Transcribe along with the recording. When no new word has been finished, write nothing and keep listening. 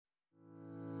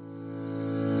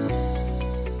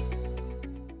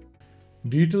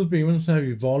Digital payments have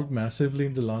evolved massively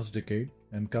in the last decade,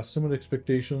 and customer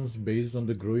expectations based on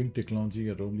the growing technology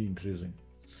are only increasing.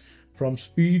 From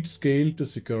speed, scale to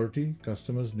security,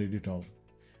 customers need it all.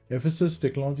 FSS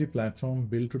technology platform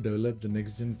built to develop the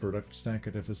next-gen product stack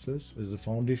at FSS is the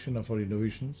foundation of our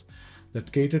innovations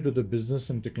that cater to the business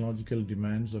and technological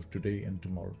demands of today and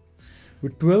tomorrow.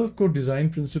 With 12 core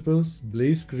design principles,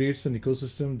 Blaze creates an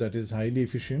ecosystem that is highly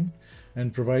efficient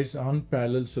and provides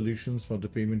unparalleled solutions for the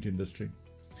payment industry.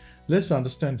 Let's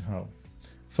understand how.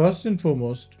 First and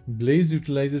foremost, Blaze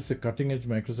utilizes a cutting-edge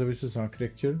microservices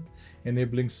architecture,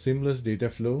 enabling seamless data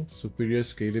flow, superior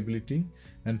scalability,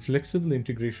 and flexible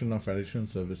integration of additional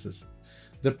services.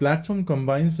 The platform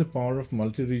combines the power of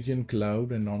multi-region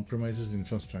cloud and on-premises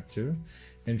infrastructure,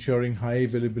 ensuring high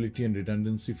availability and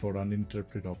redundancy for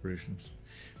uninterrupted operations.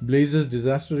 Blaze's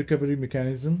disaster recovery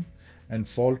mechanism and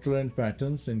fault-tolerant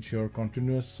patterns ensure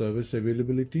continuous service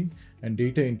availability and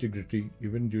data integrity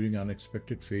even during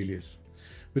unexpected failures.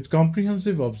 With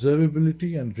comprehensive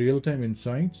observability and real-time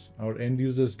insights, our end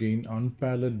users gain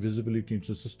unparalleled visibility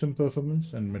into system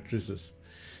performance and matrices.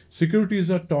 Security is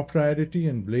our top priority,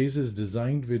 and Blaze is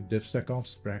designed with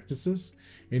DevSecOps practices,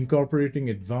 incorporating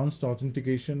advanced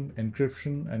authentication,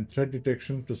 encryption, and threat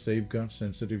detection to safeguard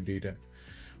sensitive data.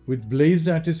 With Blaze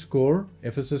at its core,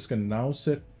 FSS can now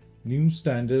set new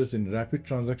standards in rapid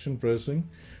transaction processing,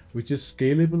 which is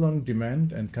scalable on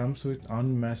demand and comes with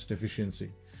unmatched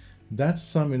efficiency. That's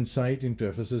some insight into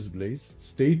FSS Blaze.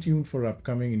 Stay tuned for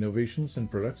upcoming innovations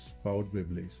and products powered by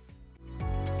Blaze.